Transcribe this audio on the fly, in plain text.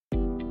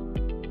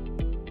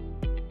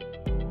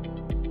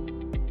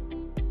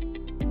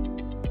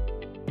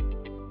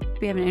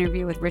we have an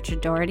interview with Richard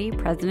Doherty,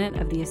 president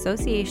of the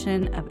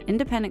Association of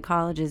Independent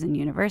Colleges and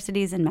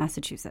Universities in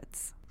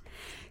Massachusetts.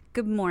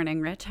 Good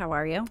morning, Rich. How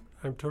are you?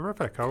 I'm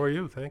terrific. How are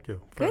you? Thank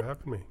you for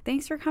having me.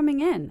 Thanks for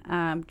coming in.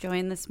 I'm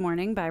joined this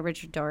morning by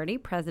Richard Doherty,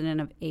 president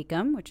of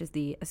AICUM, which is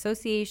the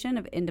Association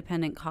of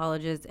Independent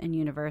Colleges and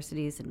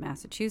Universities in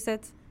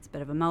Massachusetts. It's a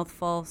bit of a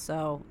mouthful,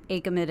 so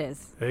AICUM it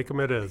is.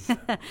 AICUM it is.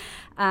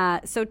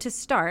 So to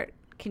start,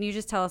 can you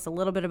just tell us a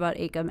little bit about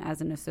AICUM as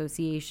an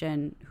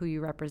association, who you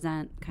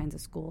represent, kinds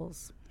of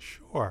schools?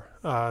 Sure.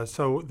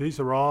 So these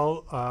are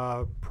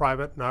all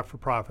private,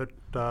 not-for-profit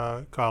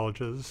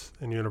colleges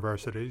and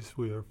universities.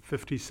 We have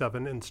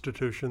 57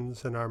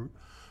 institutions in our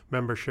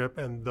membership,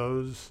 and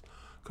those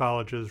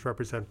colleges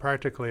represent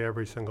practically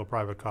every single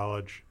private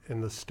college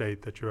in the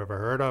state that you ever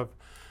heard of,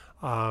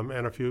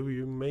 and a few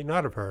you may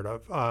not have heard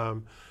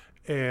of.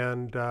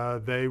 And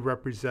they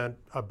represent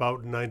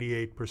about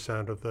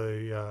 98% of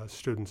the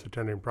students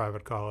attending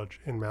private college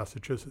in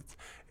Massachusetts.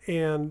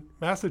 And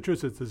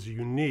Massachusetts is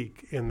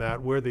unique in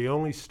that we're the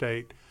only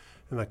state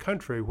in the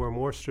country where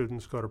more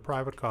students go to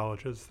private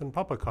colleges than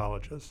public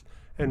colleges,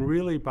 and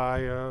really by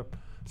a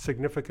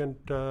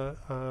significant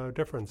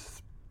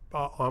difference.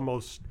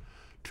 Almost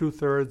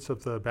 2/3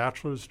 of the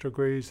bachelor's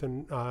degrees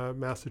in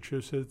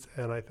Massachusetts,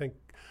 and I think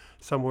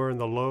somewhere in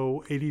the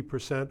low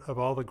 80% of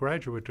all the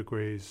graduate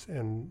degrees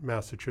in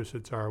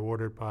Massachusetts are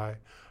awarded by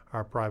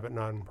our private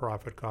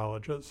nonprofit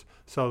colleges.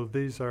 So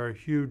these are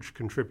huge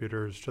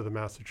contributors to the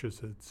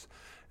Massachusetts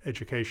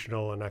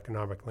educational and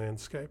economic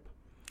landscape.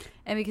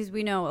 And because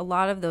we know a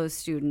lot of those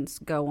students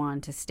go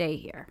on to stay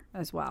here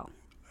as well.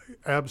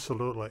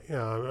 Absolutely.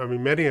 I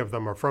mean, many of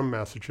them are from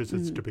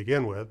Massachusetts to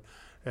begin with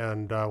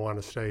and want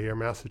to stay here.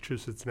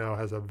 Massachusetts now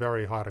has a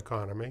very hot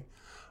economy,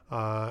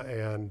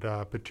 and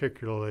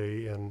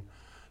particularly in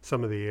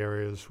some of the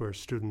areas where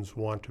students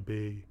want to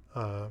be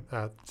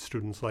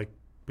students like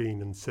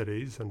being in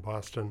cities, and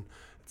Boston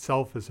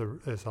itself is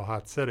a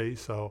hot city,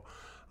 so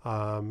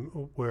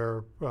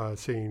we're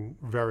seeing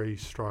very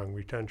strong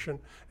retention.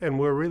 And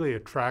we're really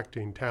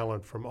attracting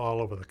talent from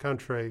all over the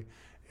country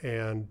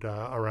and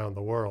around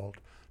the world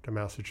to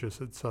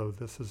Massachusetts. So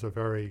this is a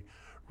very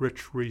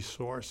rich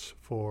resource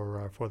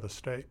for the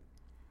state.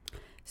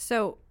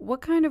 So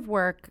what kind of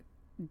work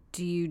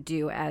do you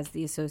do as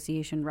the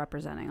association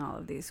representing all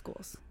of these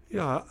schools?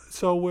 Yeah,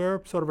 so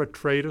we're sort of a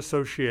trade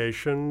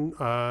association,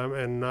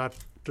 and not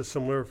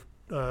dissimilar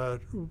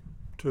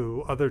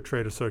to other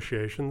trade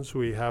associations.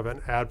 We have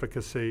an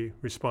advocacy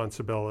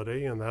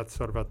responsibility, and that's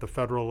sort of at the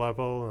federal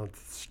level, at the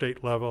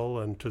state level,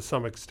 and to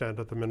some extent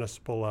at the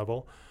municipal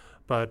level.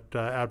 But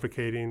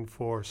advocating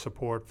for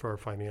support for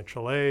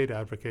financial aid,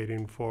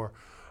 advocating for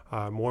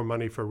more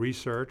money for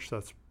research,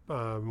 that's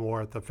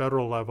more at the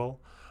federal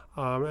level.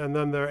 And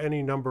then there are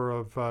any number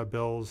of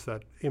bills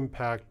that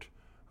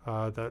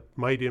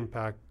might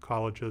impact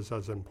colleges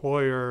as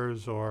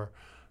employers or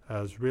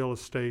as real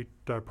estate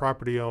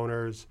property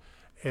owners,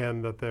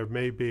 and that there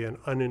may be an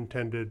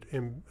unintended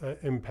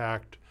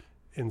impact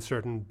in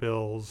certain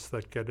bills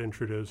that get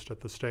introduced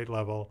at the state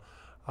level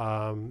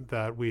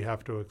that we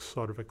have to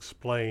sort of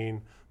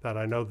explain that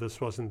I know this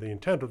wasn't the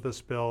intent of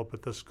this bill,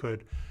 but this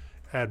could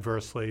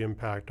adversely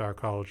impact our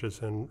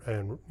colleges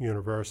and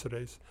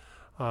universities.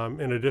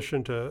 In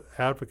addition to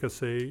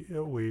advocacy,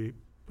 we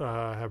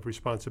have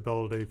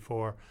responsibility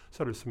for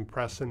sort of some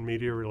press and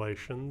media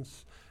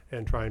relations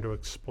and trying to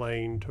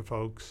explain to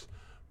folks,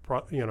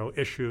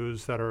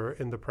 issues that are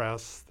in the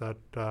press that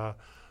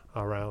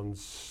around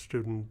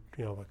student,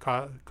 the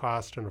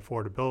cost and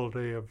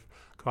affordability of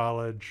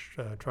college,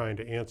 trying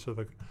to answer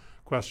the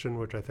question,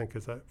 which I think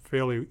is a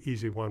fairly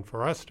easy one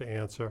for us to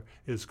answer: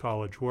 is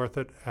college worth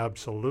it?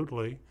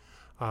 Absolutely.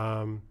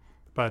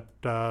 But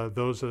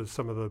those are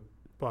some of the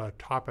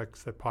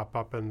topics that pop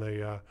up in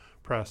the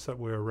press that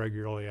we're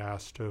regularly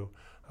asked to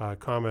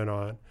comment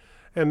on.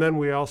 And then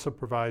we also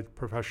provide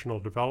professional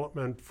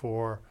development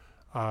for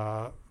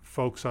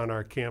folks on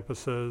our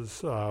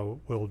campuses.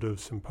 We'll do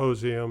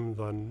symposiums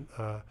on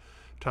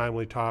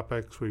timely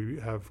topics. We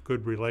have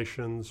good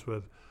relations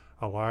with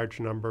a large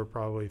number,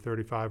 probably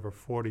 35 or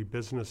 40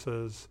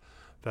 businesses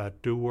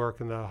that do work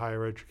in the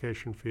higher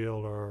education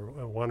field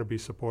or want to be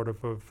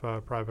supportive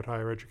of private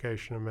higher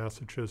education in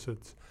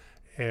Massachusetts.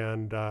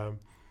 And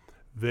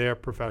their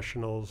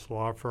professionals,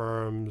 law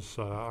firms,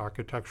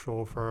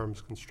 architectural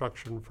firms,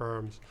 construction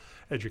firms,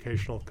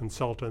 educational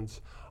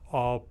consultants,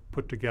 all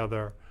put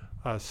together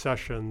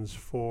sessions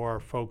for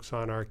folks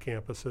on our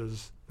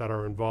campuses that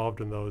are involved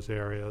in those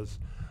areas,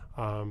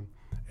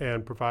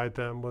 and provide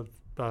them with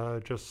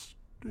just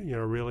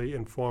really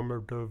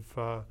informative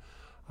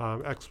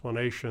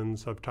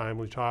explanations of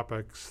timely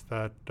topics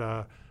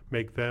that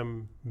make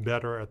them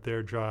better at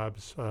their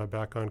jobs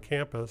back on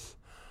campus.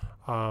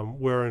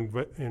 We're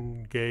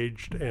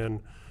engaged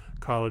in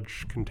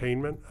college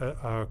containment,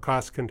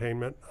 cost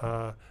containment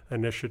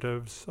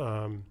initiatives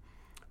on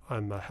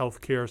the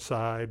healthcare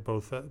side,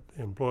 both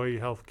employee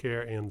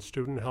healthcare and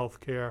student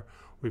healthcare.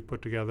 We've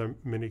put together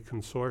many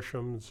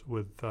consortiums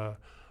with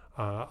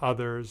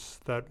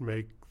others that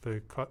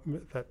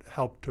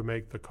help to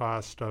make the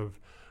cost of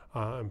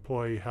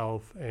employee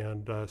health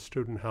and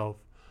student health,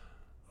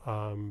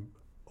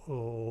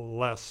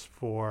 less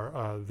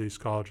for these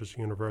colleges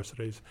and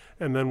universities.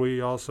 And then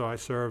I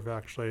serve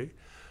actually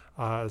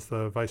as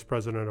the vice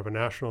president of a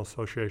national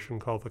association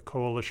called the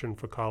Coalition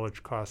for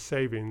College Cost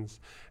Savings,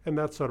 and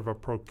that's sort of a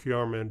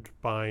procurement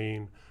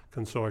buying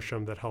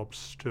consortium that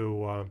helps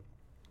to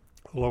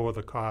lower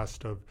the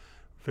cost of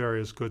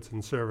various goods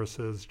and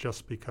services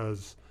just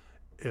because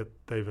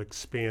they've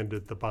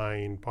expanded the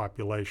buying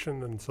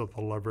population, and so the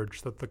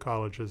leverage that the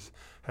colleges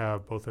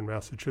have both in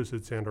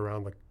Massachusetts and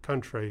around the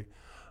country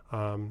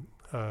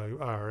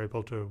are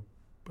able to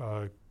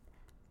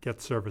get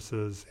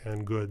services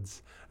and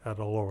goods at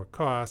a lower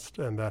cost,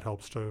 and that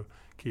helps to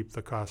keep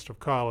the cost of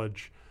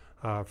college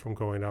from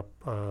going up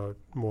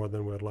more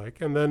than we'd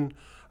like. And then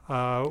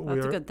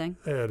that's a good thing.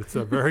 It's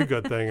a very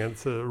good thing, and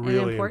it's a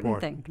really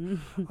important thing.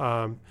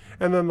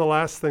 And then the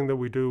last thing that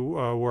we do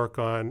work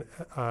on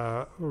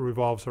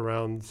revolves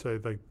around, say,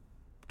 the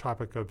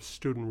topic of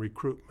student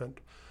recruitment.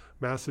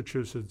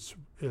 Massachusetts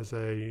is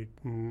a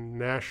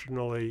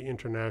nationally,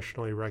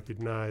 internationally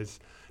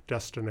recognized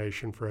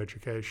destination for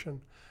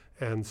education.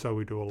 And so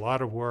we do a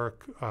lot of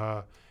work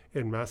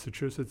in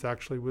Massachusetts,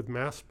 actually with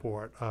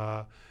Massport,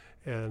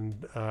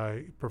 and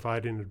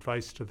providing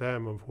advice to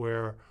them of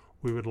where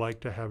we would like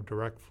to have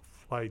direct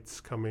flights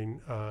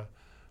coming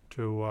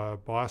to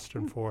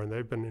Boston for. And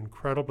they've been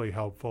incredibly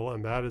helpful,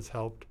 and that has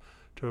helped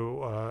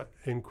to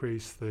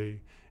increase the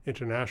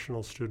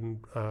international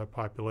student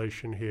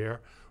population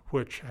here,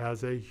 which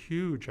has a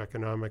huge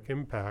economic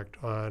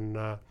impact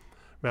on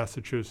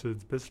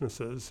Massachusetts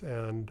businesses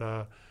and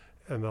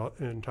the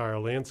entire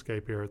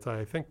landscape here.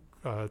 I think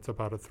it's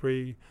about a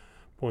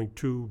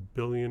 $3.2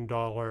 billion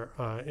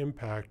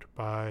impact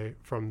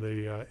from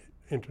the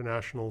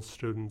international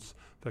students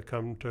that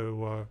come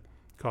to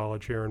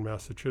college here in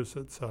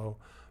Massachusetts. So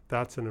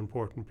that's an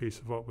important piece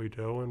of what we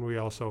do. And we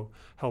also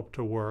help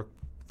to work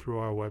through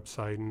our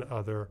website and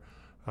other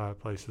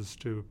places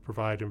to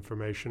provide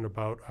information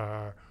about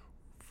our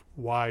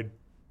wide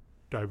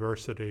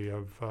diversity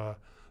of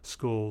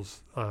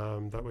schools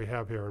that we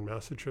have here in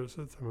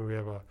Massachusetts. I mean, we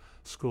have a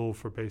school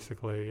for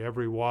basically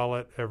every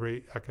wallet,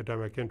 every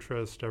academic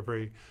interest,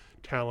 every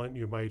talent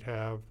you might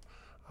have.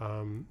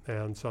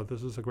 And so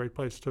this is a great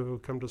place to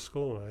come to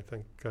school. And I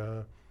think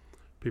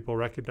people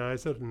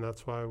recognize it, and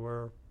that's why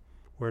we're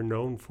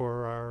known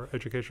for our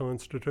educational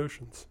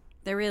institutions.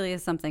 There really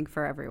is something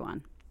for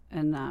everyone.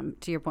 And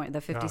to your point,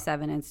 the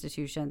 57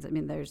 institutions, I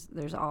mean,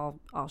 there's all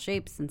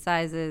shapes and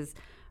sizes,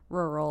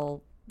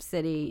 rural,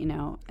 city,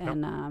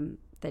 and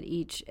that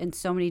each, and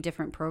so many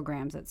different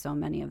programs at so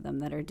many of them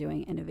that are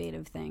doing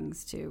innovative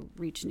things to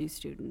reach new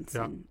students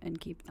and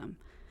keep them.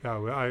 Yeah,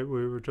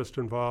 we were just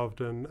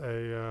involved in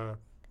a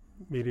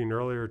meeting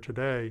earlier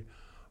today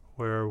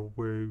where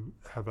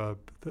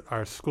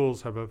our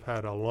schools have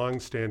had a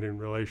long-standing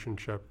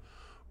relationship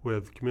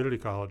with community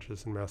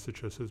colleges in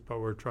Massachusetts, but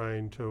we're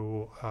trying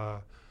to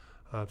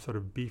sort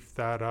of beef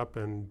that up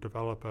and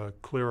develop a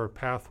clearer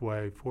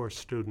pathway for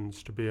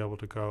students to be able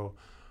to go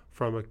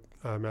from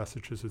a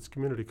Massachusetts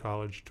community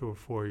college to a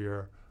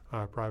four-year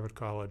private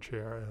college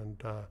here.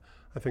 And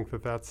I think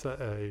that's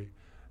a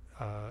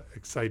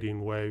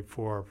exciting way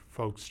for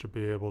folks to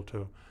be able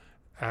to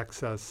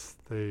access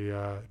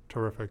the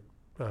terrific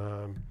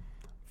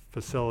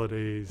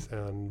facilities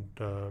and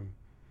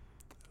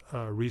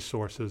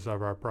resources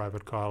of our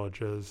private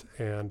colleges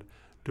and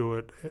do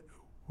it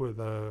with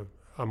a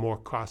more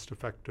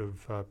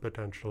cost-effective,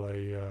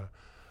 potentially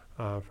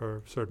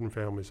for certain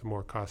families, a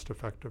more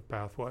cost-effective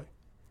pathway.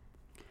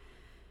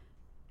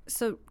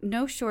 So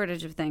no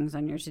shortage of things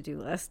on your to-do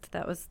list.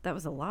 That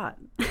was a lot.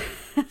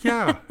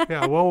 Yeah.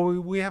 Well,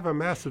 we have a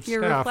massive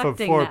staff of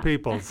 4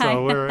 people,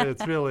 so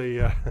it's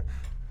really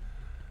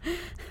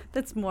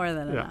that's more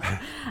than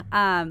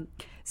enough.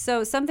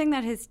 So something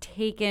that has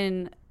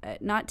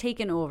not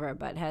taken over,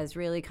 but has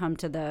really come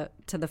to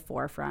the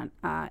forefront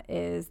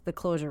is the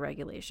closure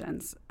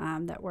regulations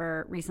that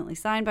were recently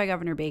signed by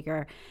Governor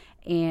Baker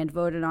and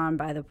voted on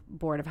by the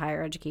Board of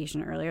Higher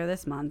Education earlier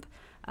this month.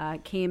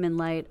 Came in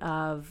light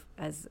of,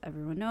 as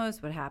everyone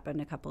knows, what happened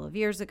a couple of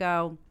years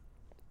ago.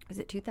 Was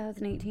it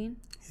 2018?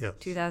 Yes.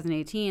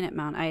 2018 at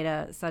Mount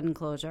Ida, sudden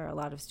closure. A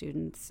lot of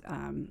students,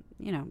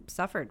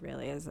 suffered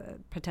really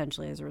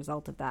potentially as a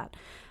result of that.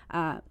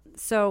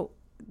 So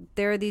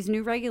there are these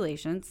new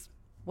regulations.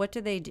 What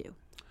do they do?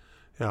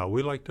 Yeah,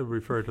 we like to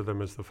refer to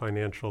them as the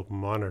financial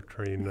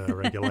monitoring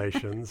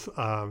regulations.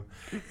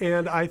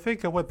 And I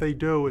think what they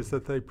do is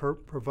that they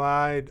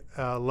provide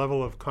a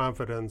level of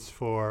confidence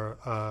for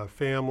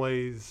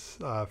families,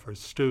 for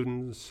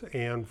students,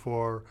 and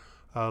for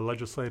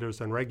legislators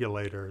and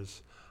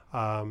regulators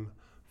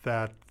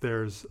that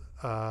there's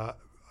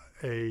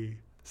a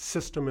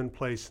system in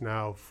place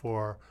now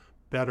for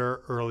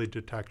better early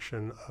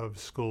detection of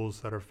schools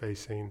that are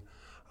facing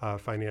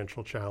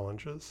financial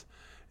challenges.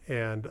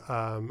 And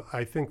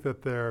I think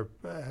that there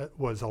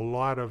was a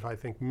lot of,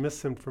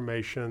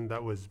 misinformation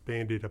that was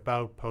bandied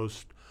about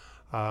post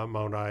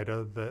Mount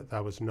Ida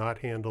that was not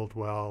handled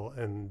well.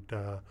 And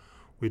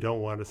we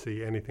don't want to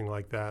see anything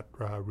like that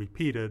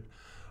repeated.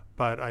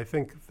 But I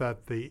think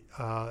that the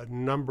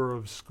number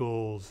of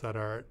schools that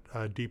are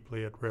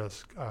deeply at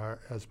risk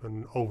has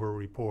been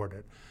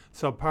over-reported.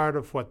 So part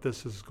of what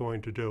this is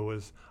going to do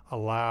is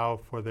allow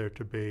for there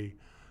to be,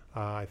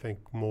 I think,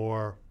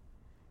 more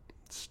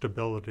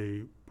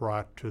stability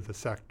brought to the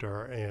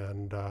sector,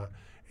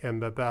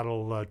 and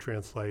that'll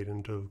translate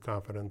into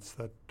confidence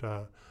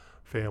that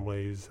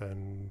families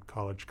and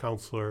college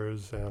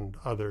counselors and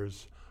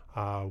others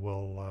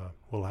will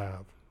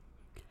have.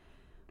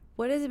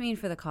 What does it mean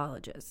for the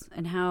colleges,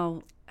 and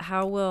how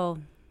will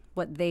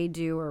what they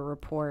do or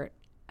report,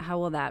 how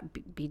will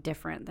that be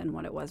different than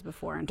what it was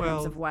before in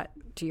terms of what,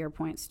 to your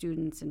point,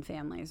 students and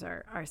families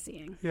are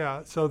seeing?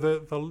 Yeah, so there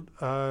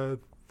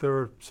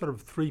are sort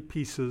of three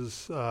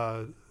pieces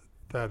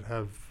that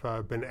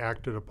have been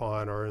acted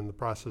upon or in the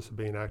process of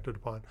being acted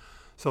upon.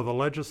 So the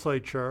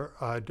legislature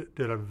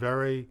did a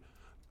very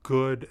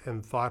good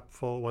and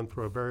thoughtful, went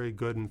through a very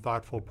good and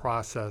thoughtful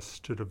process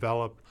to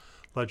develop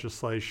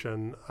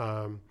legislation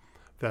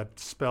that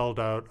spelled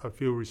out a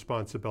few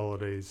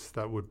responsibilities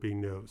that would be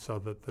new. So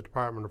that the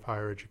Department of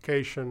Higher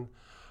Education,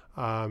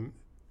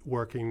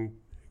 working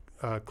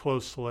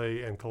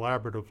closely and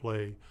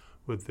collaboratively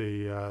with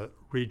the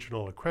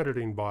regional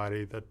accrediting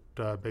body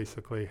that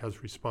basically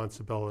has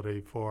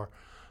responsibility for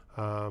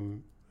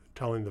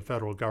telling the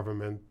federal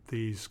government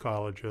these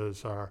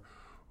colleges are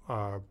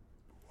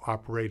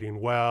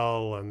operating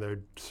well and they're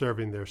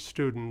serving their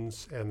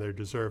students and they're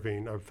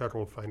deserving of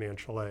federal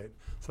financial aid.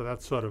 So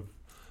that's sort of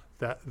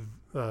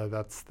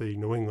that's the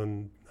New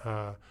England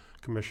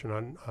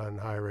Commission on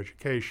Higher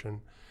Education,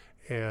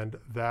 and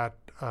that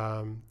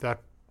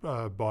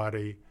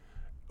body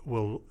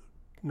will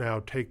now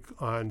take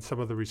on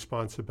some of the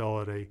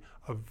responsibility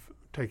of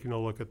taking a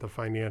look at the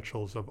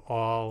financials of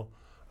all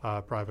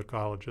private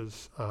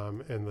colleges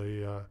in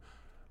the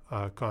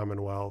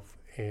Commonwealth,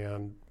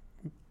 and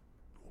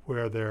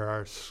where there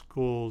are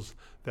schools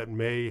that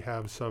may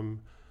have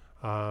some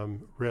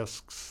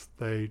risks,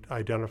 they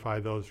identify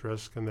those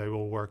risks and they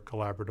will work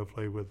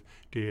collaboratively with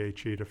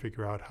DHE to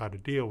figure out how to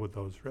deal with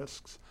those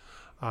risks.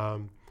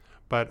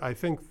 But I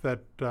think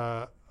that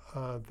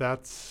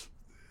that's,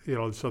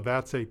 so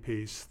that's a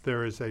piece.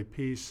 There is a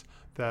piece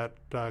that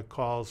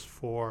calls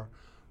for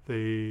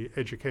the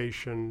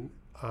education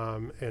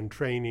and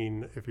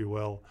training, if you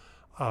will,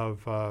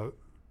 of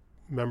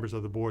members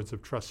of the boards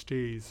of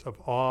trustees of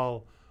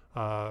all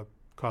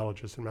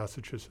colleges in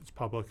Massachusetts,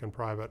 public and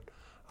private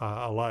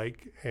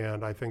alike.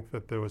 And I think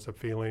that there was a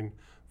feeling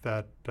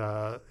that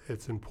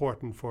it's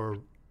important for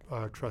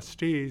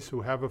trustees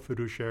who have a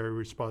fiduciary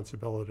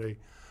responsibility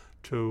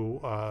to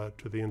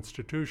the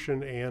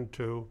institution and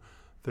to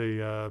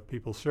the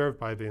people served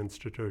by the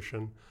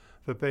institution,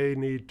 that they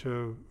need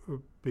to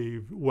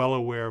be well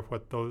aware of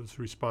what those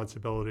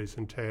responsibilities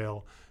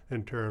entail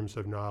in terms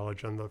of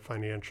knowledge on the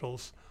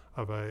financials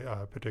of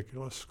a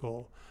particular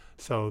school.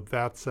 So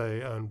that's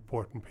an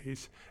important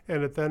piece.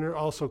 And it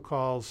also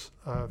calls,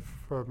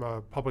 from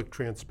a public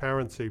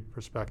transparency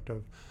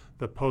perspective,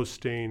 the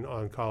posting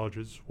on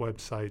colleges'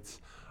 websites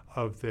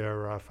of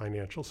their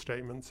financial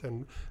statements.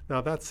 And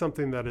now that's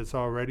something that is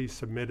already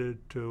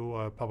submitted to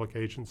a public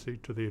agency,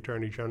 to the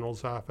Attorney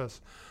General's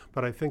office.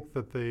 But I think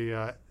that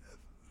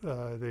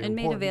and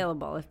made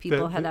available if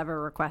people had ever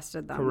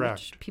requested them, correct.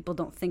 Which people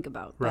don't think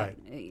about. Right.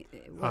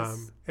 It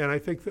was and I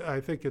think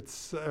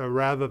it's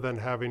rather than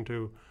having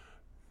to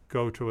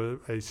go to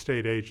a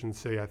state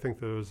agency, I think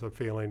there was a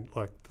feeling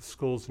like the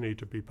schools need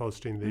to be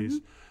posting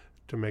these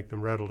to make them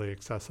readily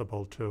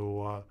accessible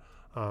to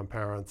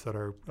parents that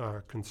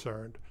are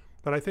concerned.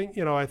 But I think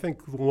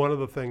one of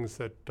the things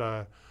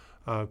that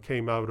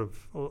came out of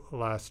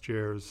last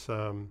year's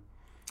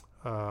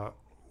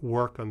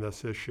work on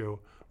this issue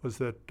was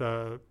that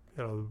the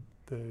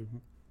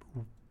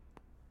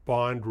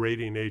bond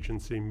rating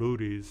agency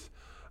Moody's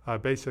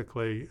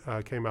basically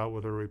came out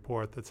with a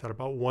report that said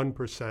about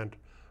 1%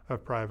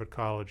 of private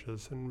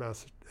colleges in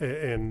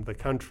the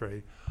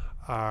country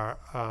are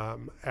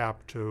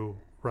apt to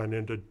run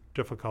into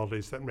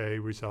difficulties that may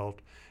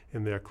result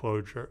in their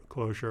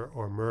closure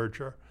or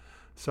merger.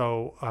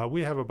 So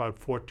we have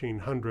about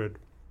 1,400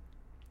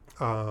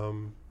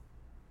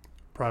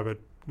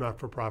 private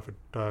not-for-profit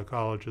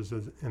colleges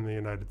in the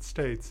United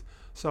States.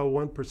 So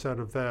 1%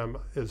 of them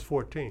is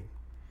 14.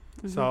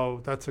 Mm-hmm.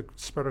 So that's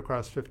spread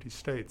across 50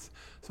 states.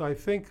 So I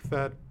think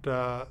that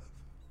the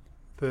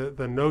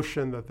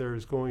notion that there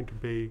is going to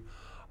be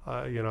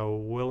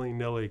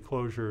willy-nilly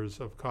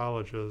closures of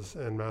colleges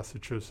in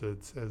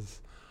Massachusetts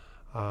is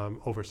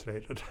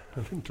overstated,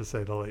 to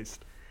say the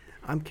least.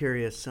 I'm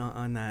curious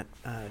on that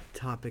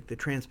topic, the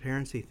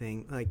transparency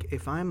thing. Like,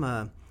 if I'm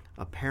a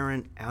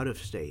parent out of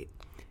state,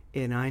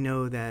 and I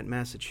know that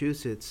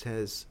Massachusetts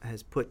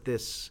has put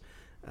this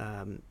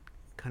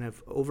kind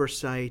of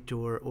oversight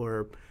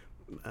or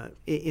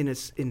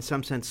in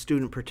some sense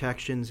student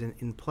protections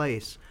in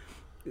place,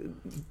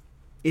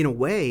 in a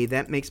way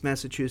that makes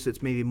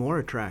Massachusetts maybe more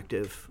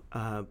attractive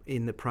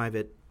in the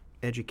private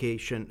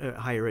education,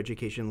 higher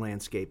education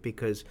landscape,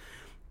 because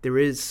there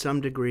is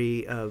some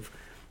degree of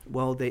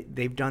well,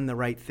 they've done the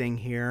right thing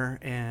here,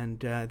 and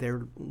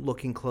they're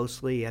looking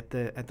closely at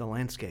the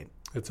landscape.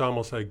 It's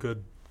almost a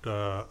good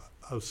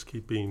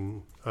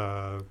housekeeping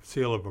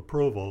seal of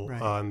approval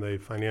Right. on the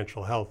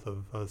financial health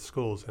of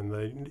schools,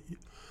 and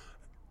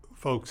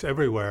folks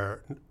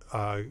everywhere,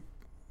 would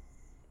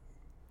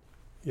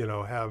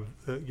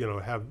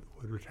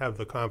have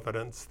the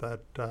confidence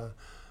that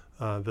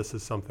this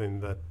is something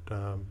that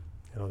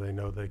they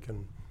know they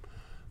can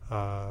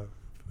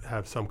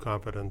have some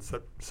confidence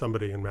that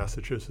somebody in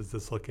Massachusetts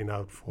is looking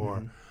out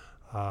for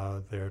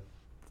their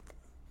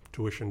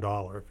tuition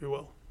dollar, if you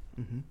will.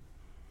 Mm-hmm.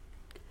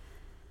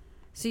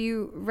 So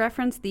you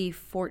referenced the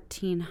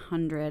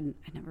 1,400,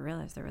 I never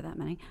realized there were that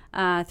many,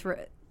 through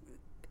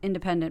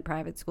independent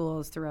private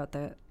schools throughout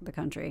the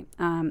country.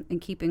 In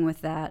keeping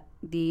with that,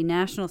 the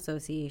National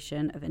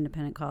Association of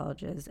Independent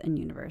Colleges and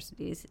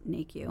Universities,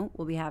 NACU,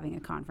 will be having a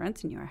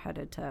conference, and you are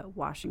headed to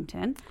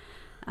Washington.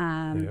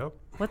 Yep.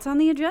 What's on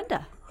the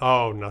agenda?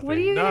 Oh, nothing. What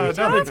are you No,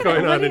 talking nothing's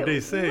going about? on in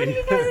D.C. What are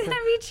you guys going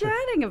to be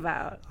chatting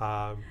about?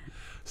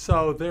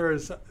 So there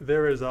is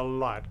a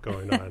lot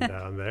going on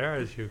down there,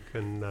 as you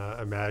can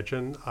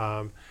imagine,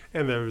 and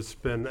there's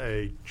been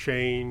a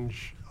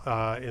change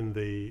in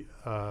the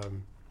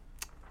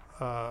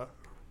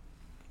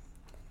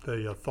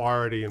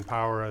authority and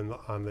power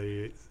on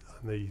the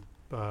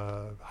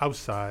House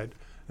side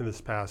in this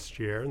past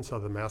year, and so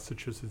the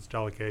Massachusetts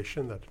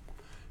delegation, that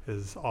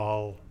is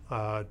all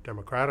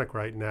Democratic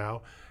right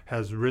now,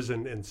 has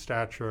risen in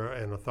stature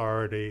and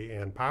authority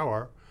and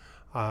power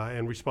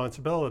and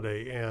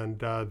responsibility, and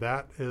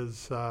that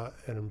is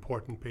an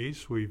important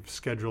piece. We've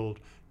scheduled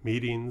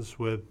meetings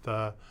with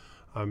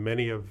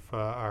many of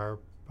our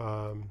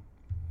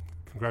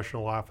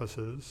congressional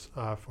offices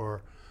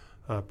for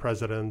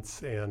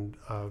presidents and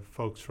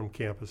folks from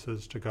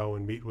campuses to go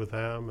and meet with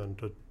them and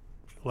to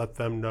let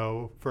them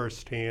know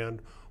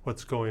firsthand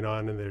what's going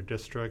on in their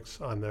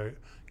districts, on their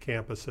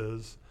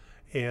campuses,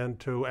 and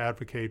to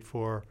advocate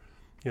for,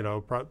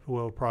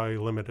 we'll probably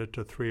limit it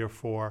to 3 or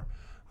 4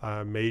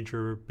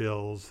 major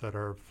bills that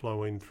are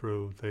flowing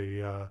through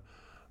the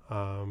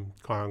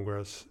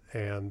Congress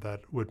and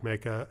that would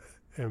make an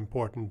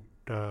important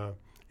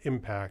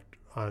impact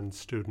on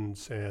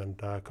students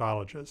and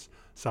colleges.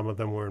 Some of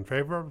them were in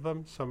favor of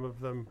them. Some of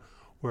them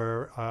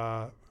were,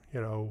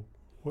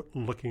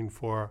 looking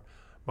for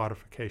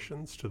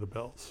modifications to the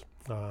bills.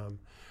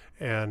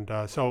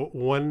 So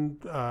one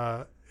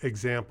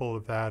example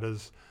of that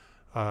is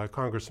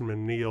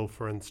Congressman Neal,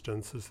 for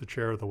instance, is the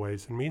chair of the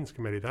Ways and Means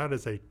Committee. That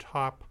is a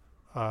top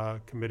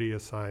committee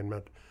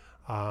assignment.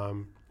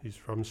 He's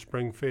from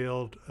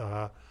Springfield,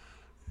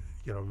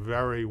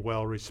 very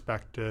well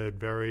respected,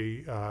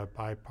 very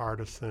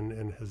bipartisan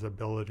in his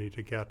ability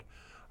to get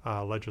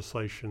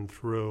legislation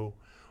through.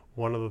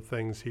 One of the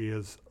things he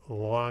has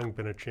long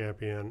been a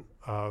champion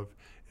of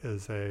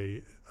is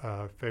a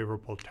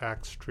favorable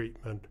tax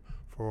treatment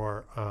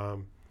for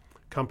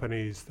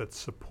companies that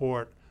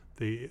support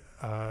the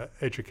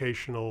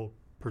educational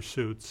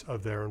pursuits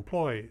of their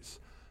employees.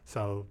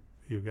 So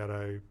you've got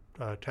a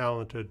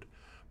talented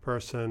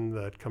person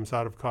that comes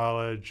out of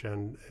college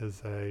and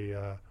is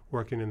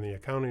working in the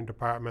accounting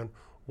department.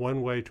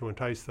 One way to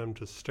entice them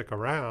to stick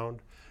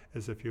around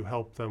is if you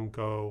help them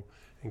go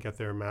and get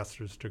their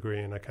master's degree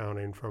in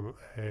accounting from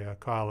a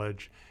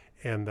college,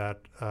 and that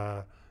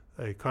a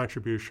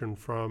contribution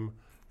from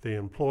the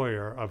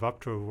employer of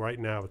up to, right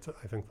now,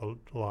 I think the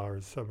law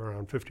is of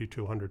around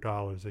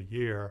 $5,200 a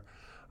year,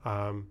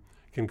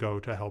 can go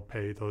to help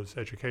pay those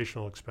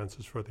educational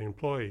expenses for the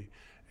employee.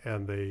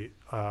 And the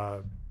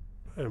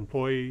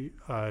employee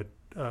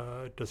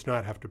does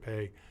not have to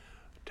pay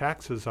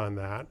taxes on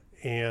that,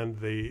 and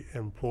the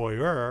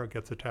employer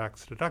gets a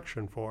tax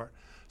deduction for it.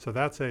 So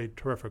that's a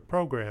terrific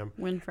program.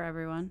 Win for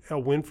everyone. A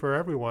win for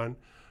everyone.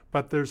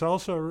 But there's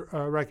also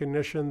a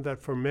recognition that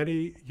for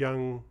many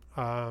young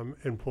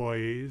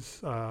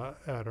employees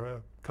at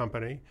a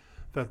company,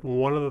 that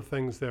one of the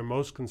things they're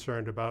most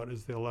concerned about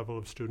is the level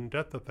of student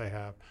debt that they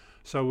have.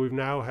 So we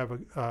now have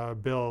a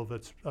bill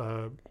that's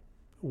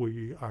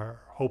we are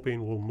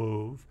hoping will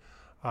move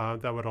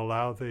that would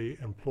allow the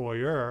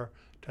employer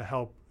to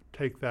help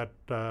take that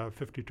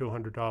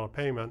 $5,200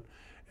 payment,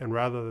 and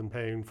rather than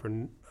paying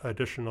for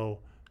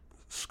additional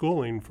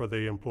schooling for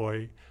the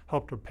employee,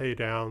 help to pay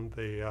down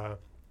the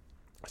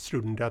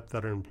student debt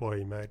that an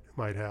employee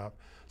might have.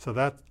 So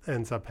that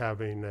ends up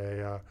having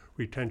a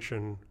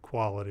retention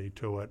quality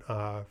to it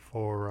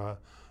for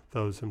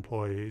those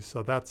employees.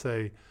 So that's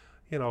I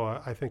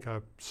think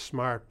a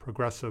smart,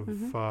 progressive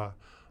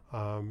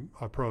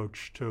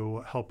approach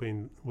to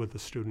helping with the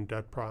student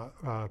debt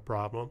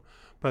problem.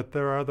 But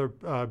there are other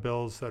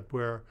bills that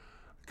we're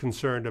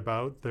concerned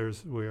about.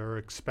 We're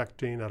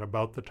expecting at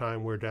about the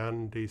time we're down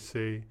in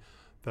D.C.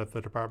 that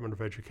the Department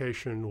of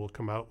Education will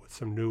come out with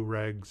some new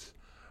regs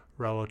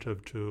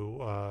relative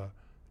to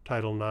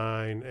Title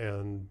IX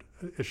and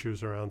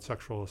issues around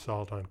sexual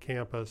assault on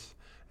campus.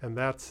 And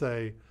that's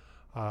a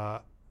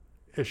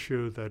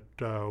issue that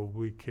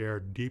we care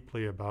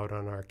deeply about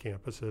on our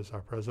campuses.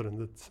 Our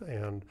presidents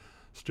and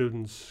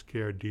students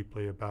care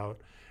deeply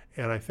about.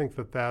 And I think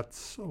that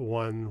that's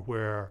one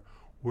where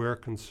we're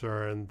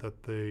concerned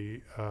that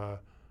the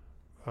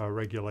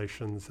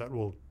regulations that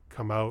will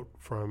come out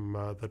from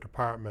the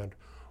department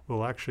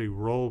will actually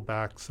roll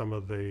back some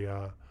of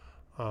the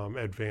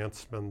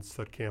advancements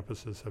that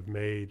campuses have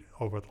made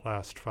over the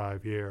last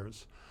 5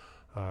 years,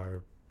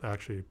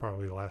 actually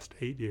probably the last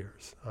 8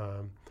 years,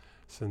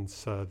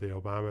 since the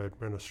Obama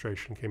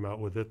administration came out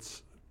with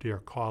its Dear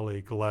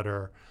Colleague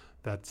letter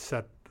that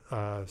set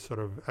sort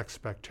of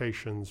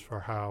expectations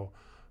for how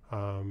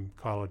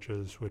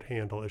colleges would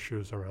handle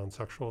issues around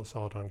sexual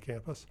assault on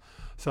campus.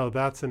 So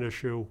that's an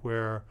issue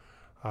where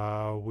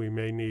we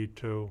may need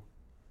to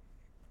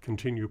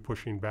continue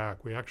pushing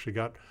back. We actually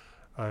got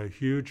a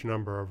huge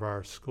number of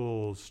our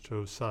schools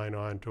to sign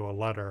on to a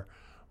letter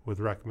with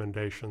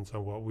recommendations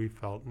on what we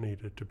felt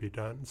needed to be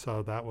done.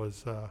 So that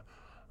was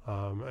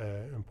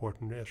an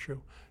important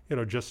issue. You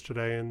know, just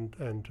today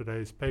in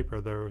today's paper,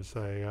 there was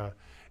a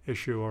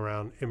issue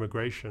around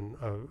immigration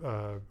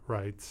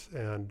rights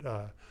and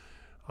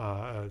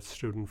a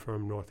student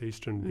from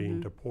Northeastern being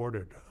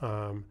deported.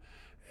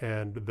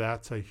 And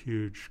that's a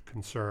huge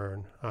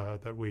concern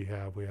that we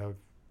have. We have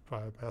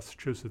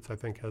Massachusetts, I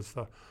think, has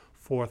the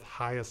 4th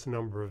highest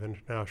number of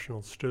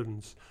international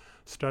students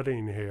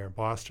studying here.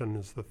 Boston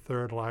is the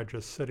 3rd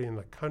largest city in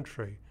the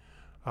country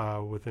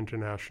with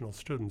international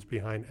students,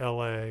 behind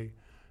LA,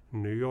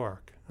 New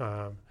York.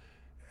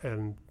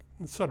 And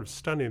it's sort of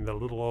stunning that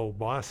little old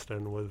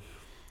Boston with,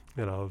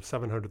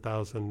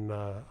 700,000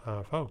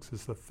 folks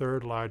is the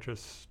 3rd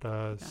largest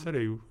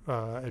city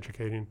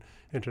educating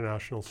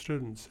international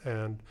students.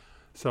 And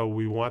so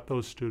we want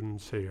those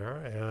students here,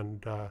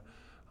 and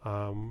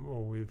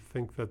we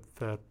think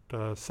that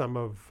some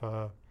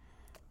of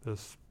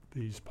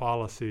these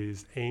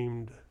policies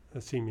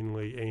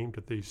seemingly aimed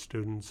at these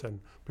students, and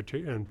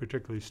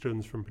particularly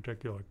students from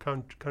particular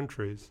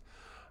countries,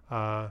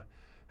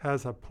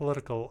 has a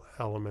political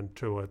element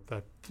to it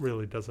that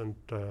really doesn't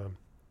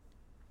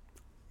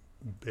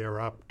bear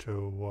up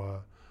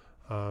to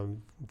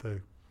the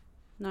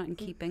not in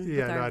keeping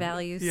with our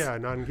values. Yeah,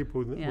 not in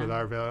keeping with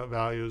our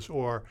values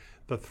or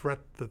the threat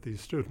that these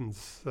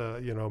students,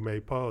 may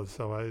pose.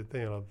 So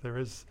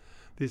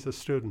these are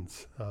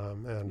students,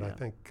 and I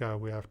think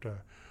we have to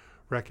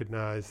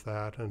recognize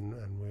that,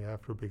 and we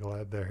have to be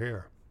glad they're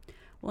here.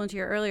 Well, and to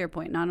your earlier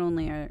point, not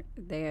only are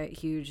they a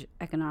huge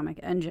economic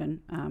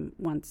engine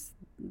once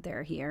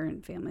they're here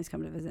and families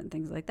come to visit and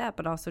things like that,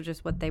 but also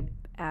just what they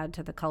add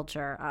to the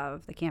culture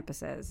of the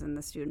campuses and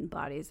the student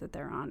bodies that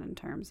they're on in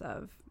terms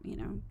of,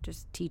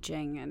 just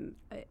teaching and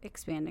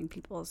expanding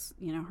people's,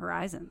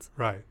 horizons.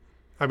 Right.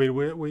 I mean,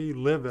 we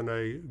live in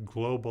a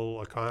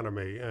global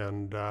economy,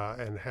 and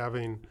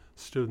having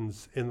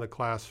students in the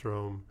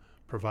classroom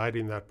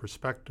providing that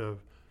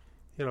perspective,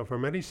 for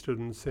many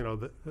students, it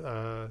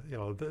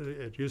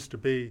used to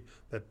be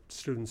that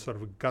students sort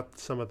of got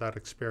some of that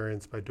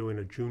experience by doing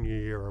a junior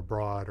year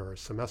abroad or a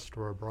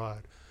semester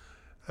abroad.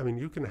 I mean,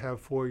 you can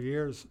have 4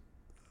 years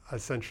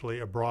essentially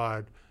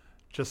abroad,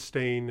 just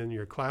staying in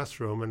your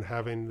classroom and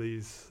having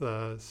these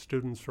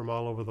students from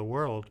all over the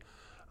world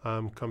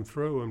come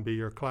through and be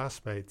your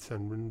classmates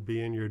and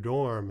be in your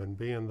dorm and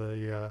be in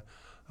the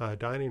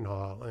dining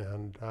hall,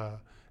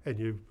 and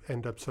you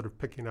end up sort of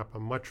picking up a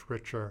much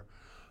richer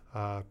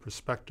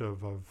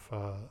perspective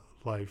of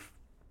life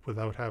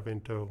without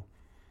having to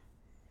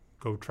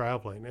go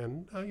traveling.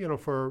 And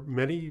for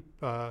many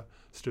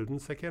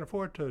students, they can't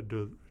afford to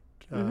do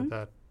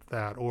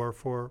that, or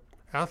for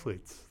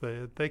athletes,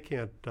 they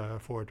can't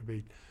afford to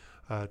be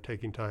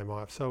taking time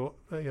off. So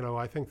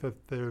I think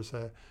that there's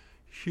a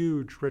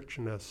huge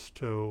richness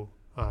to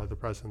the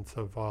presence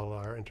of all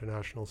our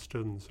international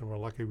students, and we're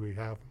lucky we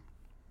have them.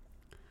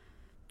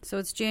 So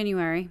it's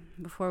January.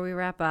 Before we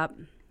wrap up,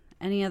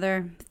 any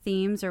other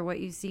themes or what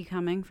you see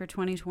coming for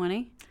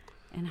 2020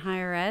 in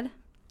higher ed?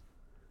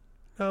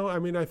 No, I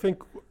mean, I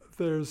think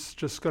there's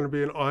just going to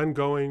be an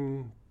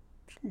ongoing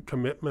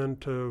commitment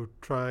to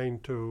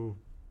trying to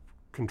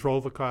control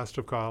the cost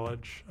of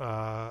college,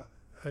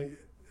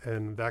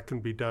 and that can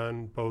be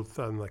done both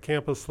on the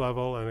campus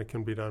level, and it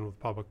can be done with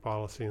public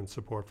policy and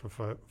support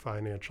for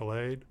financial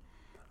aid.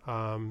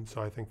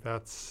 So I think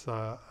that's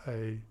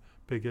a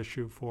big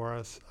issue for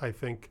us. I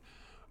think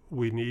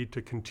we need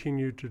to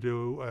continue to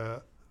do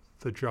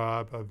the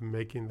job of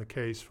making the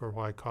case for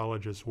why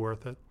college is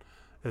worth it.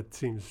 It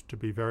seems to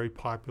be very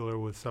popular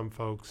with some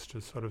folks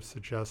to sort of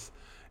suggest,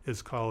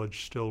 is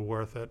college still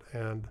worth it?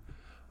 And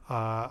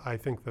I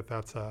think that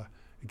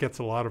it gets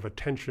a lot of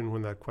attention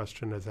when that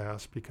question is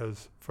asked,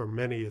 because for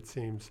many it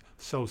seems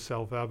so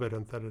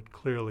self-evident that it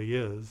clearly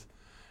is.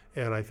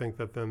 And I think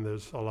that then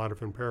there's a lot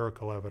of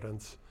empirical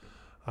evidence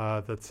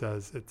that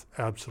says it's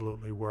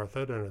absolutely worth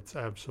it, and it's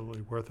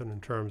absolutely worth it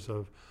in terms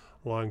of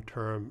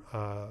long-term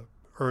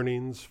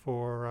earnings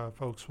for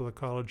folks with a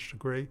college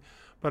degree.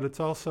 But it's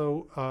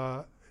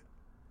also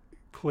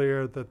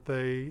clear that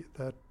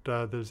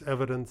there's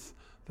evidence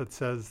that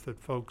says that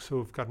folks who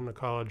have gotten a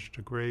college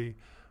degree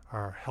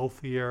are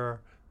healthier,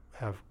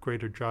 have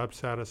greater job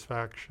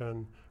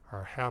satisfaction,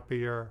 are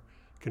happier,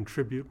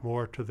 contribute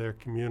more to their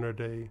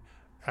community,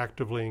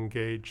 actively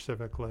engage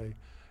civically.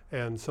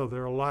 And so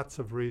there are lots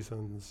of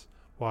reasons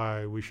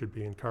why we should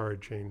be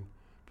encouraging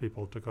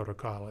people to go to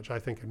college. I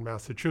think in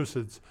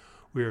Massachusetts,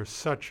 we are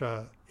such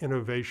a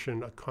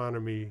innovation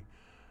economy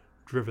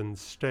driven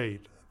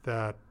state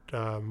that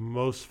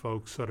most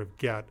folks sort of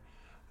get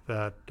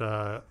that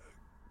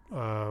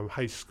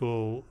high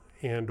school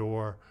and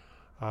or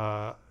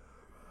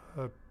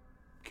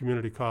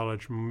community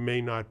college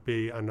may not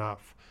be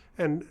enough.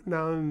 And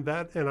now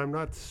that, and I'm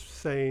not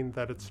saying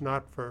that it's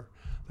not for,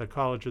 that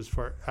college is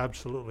for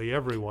absolutely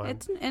everyone.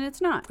 It's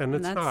not. And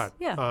it's not.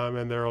 Yeah.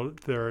 And there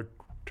are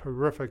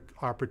terrific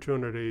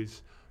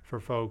opportunities for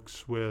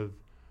folks with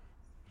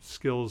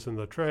skills in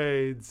the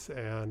trades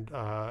and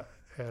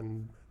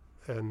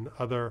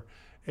other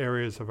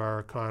areas of our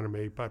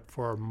economy. But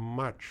for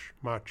much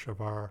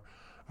of our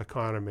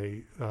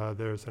economy,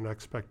 there's an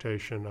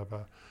expectation of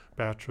a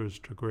bachelor's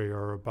degree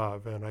or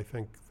above. And I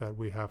think that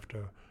we have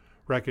to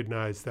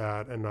recognize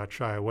that and not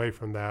shy away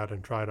from that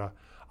and try to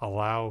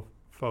allow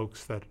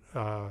folks that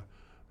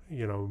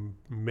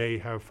may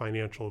have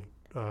financial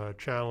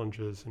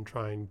challenges in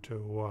trying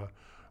to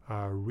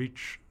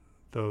reach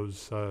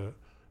those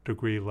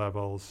degree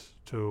levels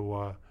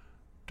to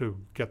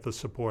get the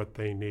support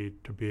they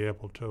need to be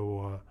able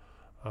to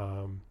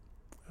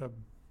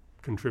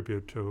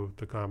contribute to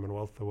the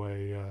Commonwealth the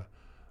way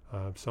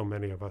so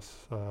many of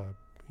us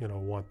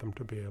want them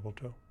to be able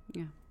to.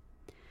 Yeah.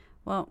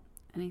 Well,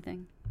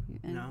 anything?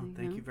 No,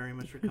 thank you very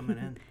much for coming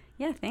in.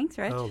 Yeah, thanks,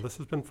 Rich. Oh, this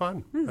has been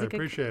fun. I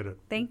appreciate it.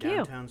 Thank you.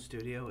 Downtown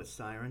studio with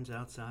sirens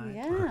outside.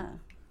 Yeah.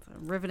 It's a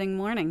riveting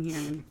morning here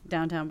in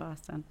downtown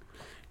Boston.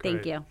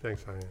 Thank Great. you.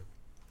 Thanks,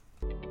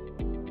 Diane.